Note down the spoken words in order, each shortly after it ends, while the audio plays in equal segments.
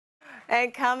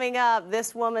And coming up,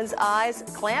 this woman's eyes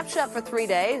clamp shut for 3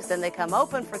 days, then they come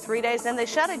open for 3 days, then they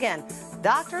shut again.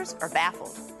 Doctors are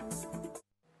baffled.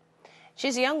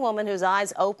 She's a young woman whose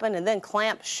eyes open and then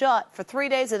clamp shut for 3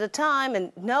 days at a time,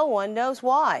 and no one knows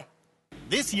why.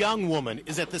 This young woman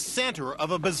is at the center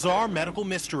of a bizarre medical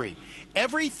mystery.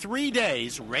 Every 3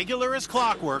 days, regular as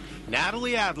clockwork,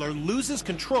 Natalie Adler loses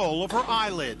control of her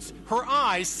eyelids. Her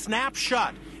eyes snap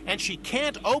shut, and she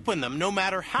can't open them no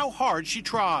matter how hard she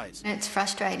tries. It's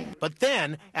frustrating. But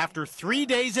then, after 3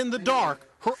 days in the dark,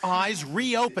 her eyes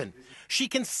reopen. She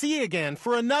can see again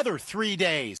for another 3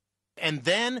 days. And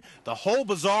then the whole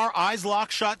bizarre eyes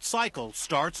locked shut cycle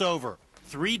starts over.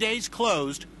 3 days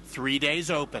closed, 3 days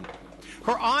open.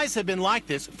 Her eyes have been like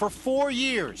this for 4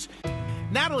 years.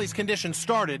 Natalie's condition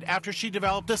started after she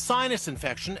developed a sinus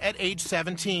infection at age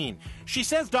 17. She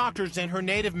says doctors in her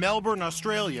native Melbourne,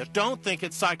 Australia, don't think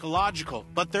it's psychological,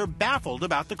 but they're baffled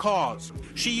about the cause.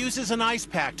 She uses an ice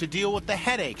pack to deal with the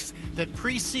headaches that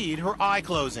precede her eye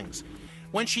closings.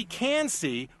 When she can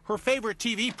see, her favorite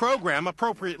TV program,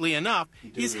 appropriately enough,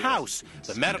 is House,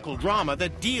 the medical drama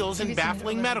that deals in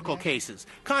baffling medical cases,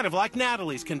 kind of like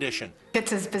Natalie's condition.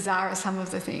 It's as bizarre as some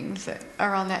of the things that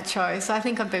are on that show, so I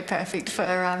think I'd be perfect for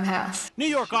House. New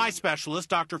York eye specialist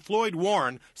Dr. Floyd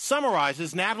Warren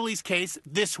summarizes Natalie's case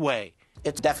this way.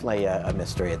 It's definitely a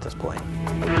mystery at this point.